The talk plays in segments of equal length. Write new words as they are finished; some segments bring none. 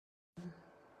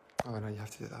Oh no, you have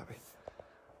to do it that way.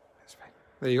 That's fine.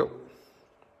 There you go.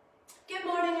 Good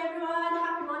morning everyone,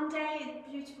 happy Monday,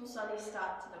 beautiful sunny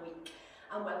start to the week,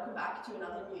 and welcome back to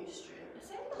another new Struan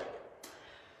assembly.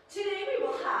 Today we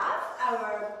will have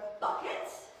our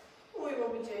buckets. We will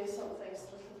be doing something a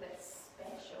little bit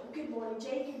special. Good morning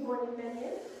Jay, good morning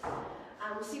Minion.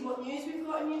 And we'll see what news we've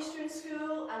got in New Struan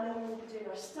School, and then we'll be doing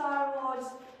our star rods,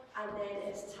 and then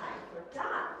it's time for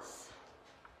dance.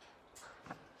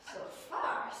 So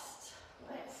first,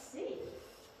 let's see.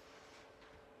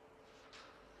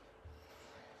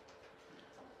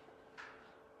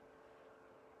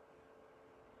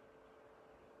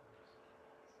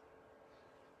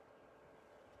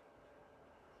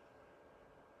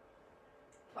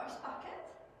 First bucket,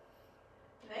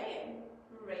 then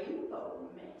rainbow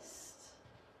mist.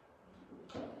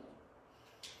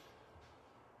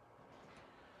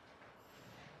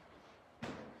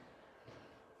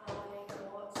 I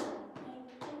got something in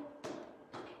my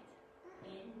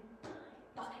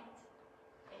bucket,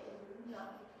 in my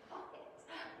bucket.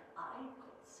 I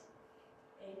got some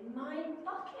in my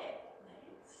bucket.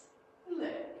 Let's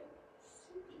look.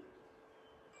 See.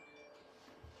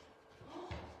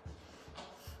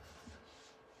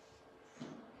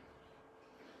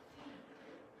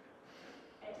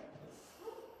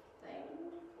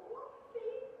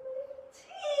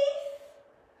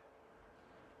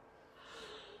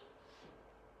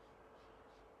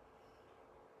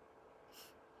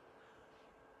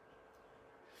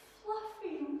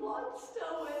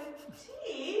 Monster with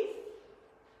teeth.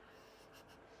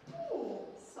 Ooh,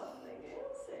 something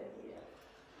else in here.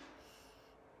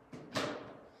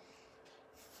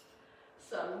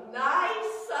 Some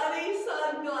nice sunny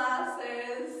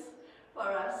sunglasses for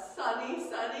a sunny,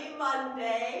 sunny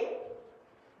Monday.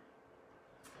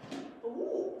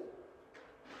 Ooh,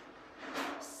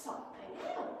 something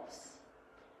else.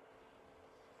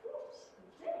 What's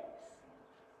this?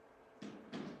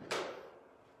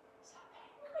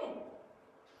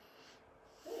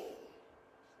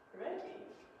 Ready,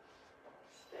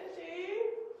 steady.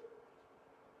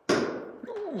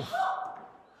 Oh,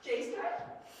 Jay's turn.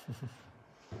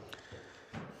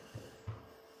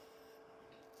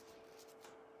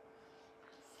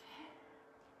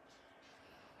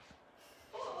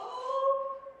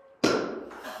 Oh. Good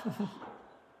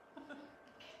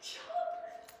job.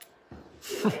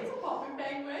 It's a popping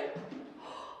penguin.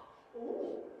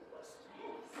 Oh, what's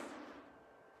this?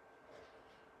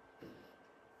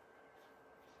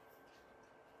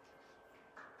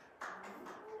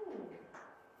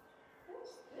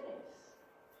 What's this?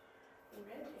 You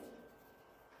ready?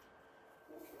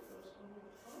 Look at those on your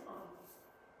arm.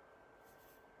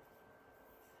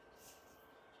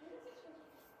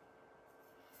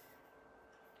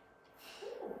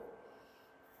 Cool.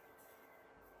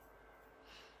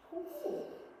 Cool.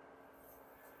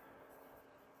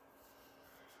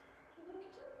 Look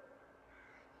at it.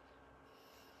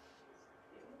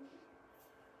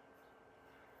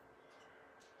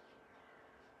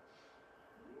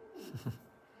 That's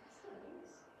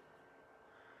nice.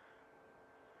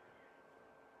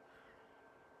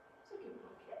 It's a good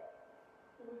bucket.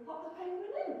 And we pop the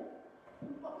penguin in.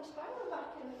 We pop the spiral back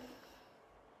in.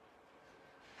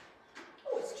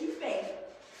 Oh, it's too big.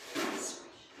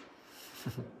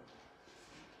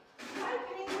 Bye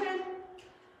penguin.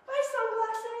 Bye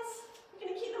sunglasses. You're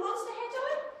going to keep the monster head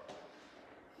on?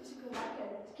 Need to go back in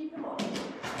to keep them on.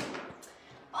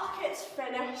 Bucket's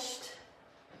finished.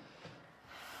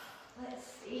 Let's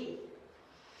see.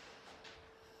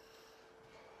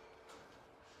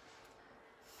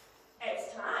 It's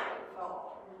time for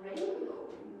rainbow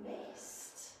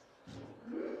mist.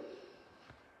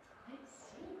 Let's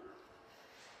see.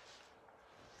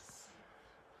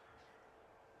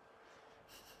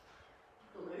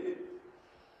 Blue.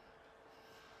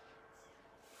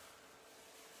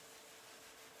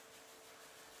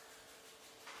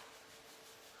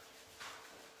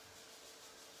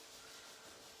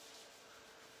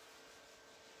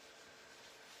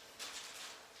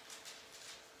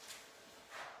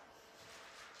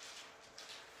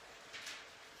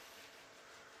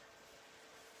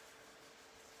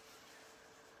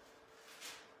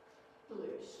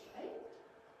 Blue stripe.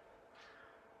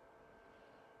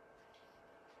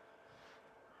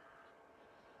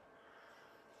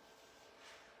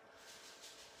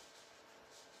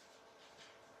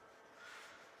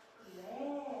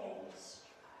 Red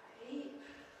stripe.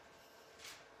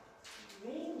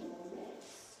 Rainbow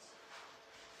mist.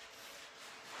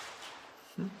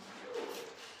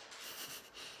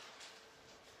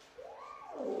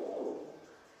 Oh.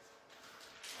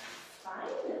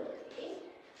 Finally,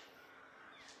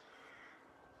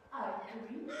 a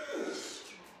green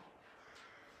stripe.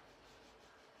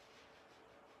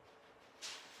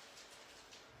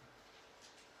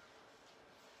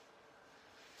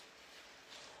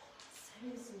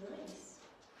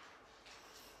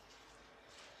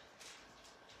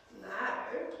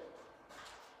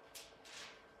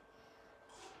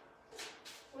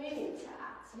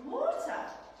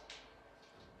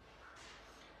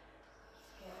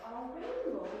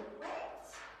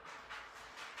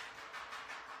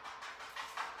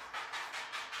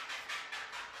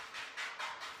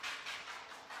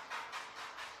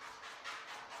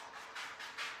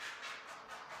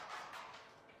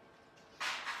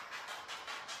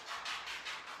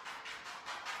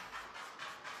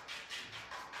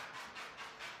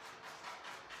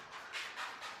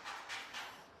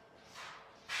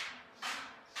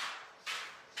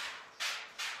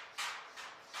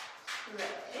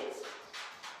 red,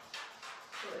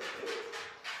 blue,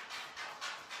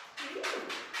 green.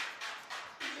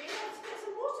 Jane wants to get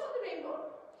some water on the rainbow.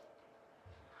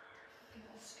 Give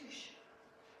it a scoosh.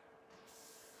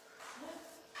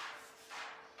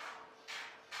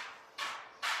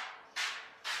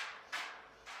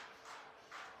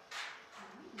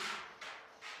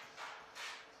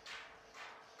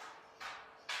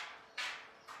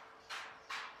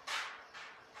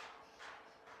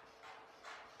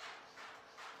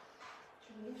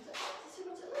 Lift it up to see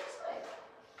what it looks like.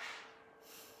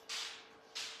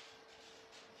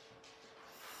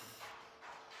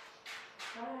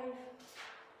 5,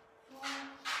 4,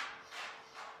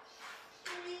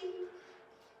 3,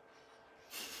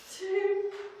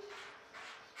 2,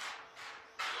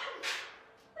 1.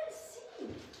 Let's see.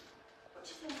 What do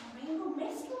you think a rainbow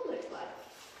mist will look like?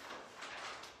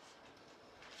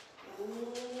 Oh,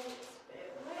 it's a bit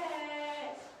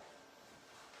wet.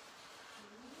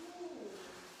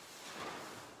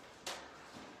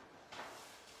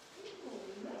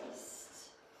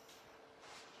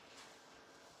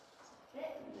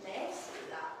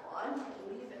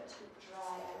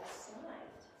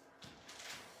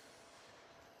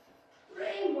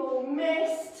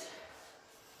 Mist.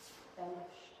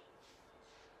 Finished.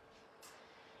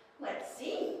 Let's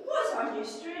see, what's our new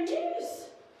Struan news?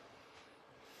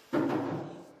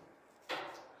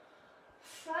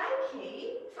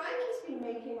 Frankie's been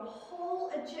making a whole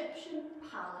Egyptian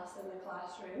palace in the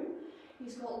classroom.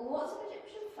 He's got lots of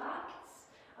Egyptian facts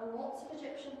and lots of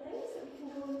Egyptian things that we can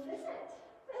go and visit.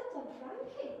 Well done,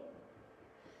 Frankie.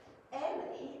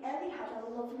 Ellie had a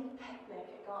lovely picnic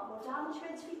at Gartmore Dam. She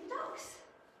went to feed the ducks.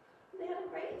 They had a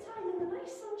great time in the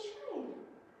nice sunshine.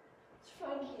 It's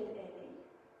Frankie and Ellie.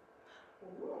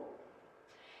 Oh.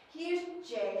 Here's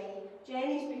Jenny.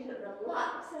 Jenny's been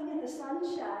relaxing in the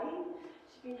sunshine.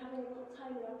 She's been having a little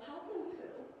time in our paddling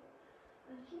pool.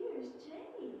 And here's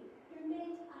Jenny, who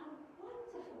made a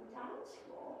wonderful dance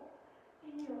floor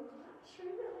in your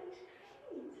classroom. It looks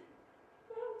great.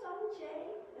 Well done,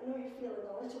 Jenny. I know you're feeling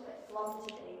a little bit glum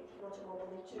today. You've got a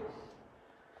wobbly tooth.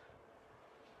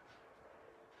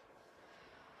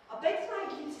 A big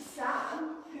thank you to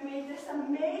Sam, who made this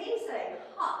amazing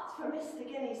hut for Mr.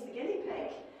 Guineas the guinea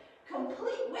pig,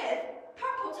 complete with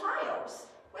purple tiles.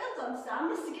 Well done,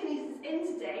 Sam. Mr. Guineas is in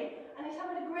today and he's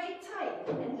having a great time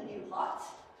in the new hut.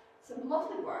 Some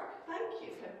lovely work. Thank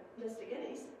you for Mr.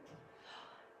 Guineas.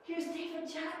 Here's David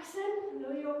Jackson. I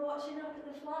know you're watching up at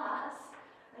the flats.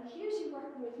 And here's you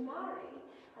working with Mary.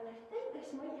 And I think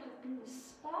this might have been the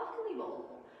sparkly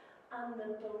ball and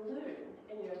the balloon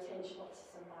in your attention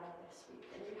autism bag this week,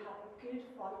 and you had a good,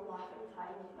 fun, laughing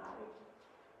time with Mary.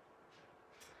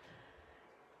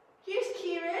 Here's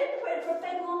Kieran, went for a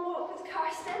big long walk with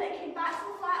Kirsten, and came back to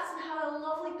the flats and had a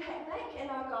lovely picnic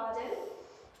in our garden.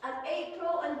 And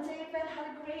April and David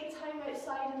had a great time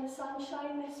outside in the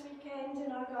sunshine this weekend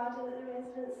in our garden at the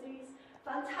residencies.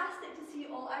 Fantastic to see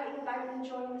you all out and about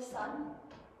enjoying the sun.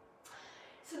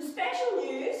 Some special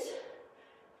news.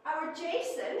 Our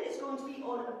Jason is going to be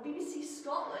on a BBC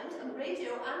Scotland and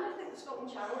radio and I think the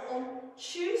Scotland Channel on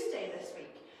Tuesday this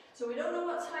week. So we don't know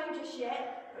what time just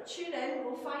yet, but tune in,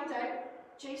 we'll find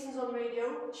out. Jason's on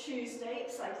radio Tuesday,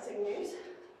 exciting news.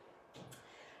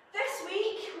 This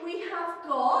week we have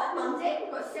got, Monday,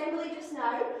 we've got assembly just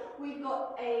now. We've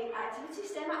got a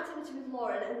STEM activity with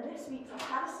Lauren, and this week I've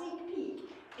had a sneak peek.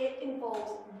 It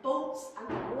involves boats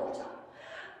and water.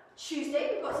 Tuesday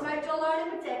we've got some outdoor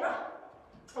learning with Deborah.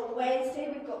 On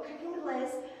Wednesday we've got cooking with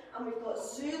Liz, and we've got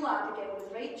Zoo Lab again with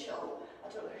Rachel.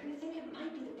 I don't know who, I think it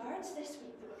might be the birds this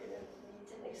week that we're going to meet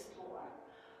and explore.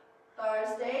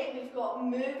 Thursday we've got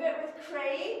Move It with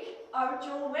Craig, our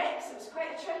Joel Wicks. It was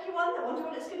quite a tricky one. I wonder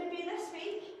what it's going to be this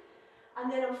week.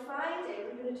 And then on Friday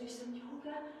we're going to do some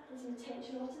yoga and some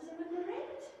attention autism with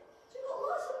Lorraine. So we've got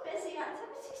lots of busy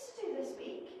activities to do this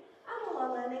week, and all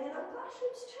our learning in our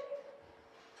classrooms too.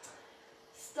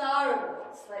 Star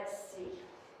Awards, let's see.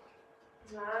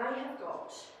 I have got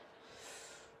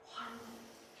 1,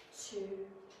 2,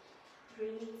 3,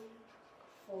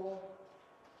 4,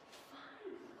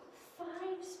 5. 5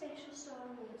 special Star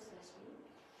Awards this week.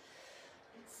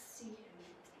 Let's see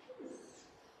who it is.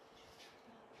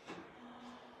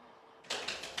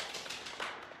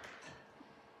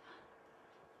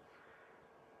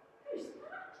 Who's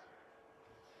that?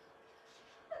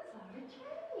 That's our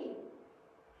Jenny.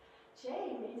 Jay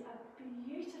made a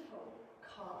beautiful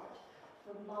card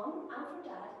for Mum and for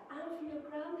Dad and for your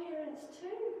grandparents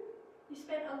too. You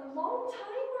spent a long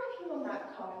time working on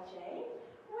that card, Jay.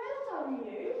 Well done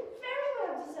you. Very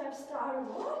well deserved Star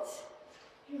Award.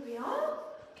 Here we are.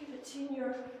 Give it to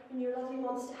you in your lovely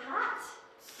monster hat.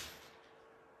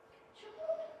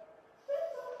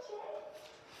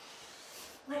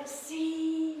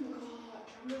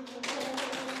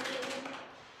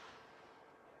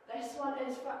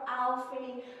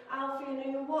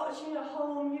 watching at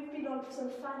home, you've been on some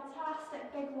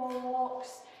fantastic big long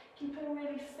walks, keeping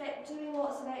really fit, doing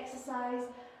lots of exercise,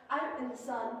 out in the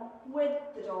sun with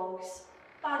the dogs.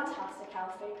 Fantastic,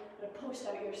 Alfie. I'm going to post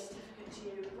out your certificate to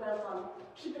you. Well done.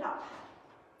 Keep it up.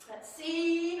 Let's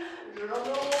see.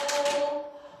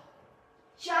 Roll.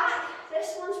 Jack,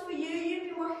 this one's for you. You've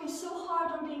been working so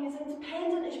hard on being as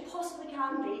independent as you possibly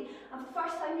can be, and for the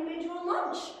first time you made your own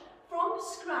lunch from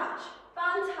scratch.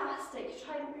 Fantastic.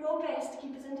 Try your best to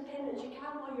keep as independent as you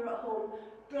can while you're at home.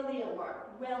 Brilliant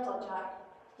work. Well done, Jack.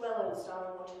 Well done,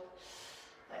 Star Award.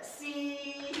 Let's see.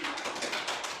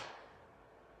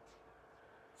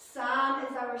 Sam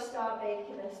is our star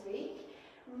baker this week.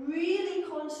 Really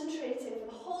concentrating for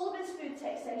the whole of his food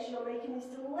tech session on making these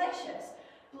delicious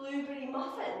blueberry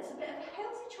muffins. A bit of a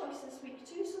healthy choice this week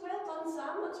too, so well done,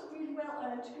 Sam. That's really well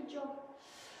earned. Good job.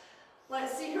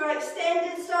 Let's see who our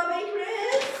extended star baker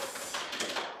is.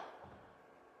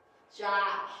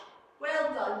 Jack.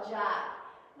 Well done, Jack.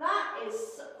 That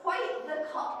is quite the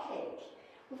cupcake.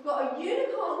 We've got a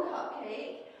unicorn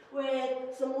cupcake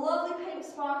with some lovely pink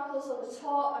sparkles on the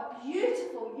top, a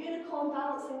beautiful unicorn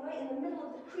balancing right in the middle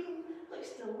of the cream. Looks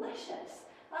delicious.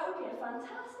 That would be a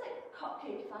fantastic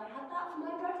cupcake if I had that for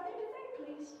my birthday. Be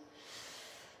very pleased.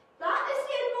 That is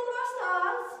the end of all of our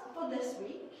stars for this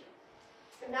week.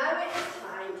 Now it is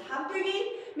time to have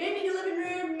boogie, maybe in your living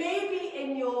room, maybe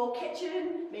in your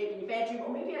kitchen, maybe in your bedroom,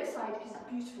 or maybe outside because it's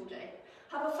a beautiful day.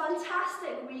 Have a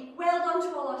fantastic week. Well done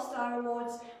to all our Star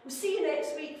Awards. We'll see you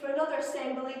next week for another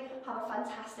assembly. Have a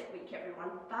fantastic week,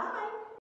 everyone. Bye.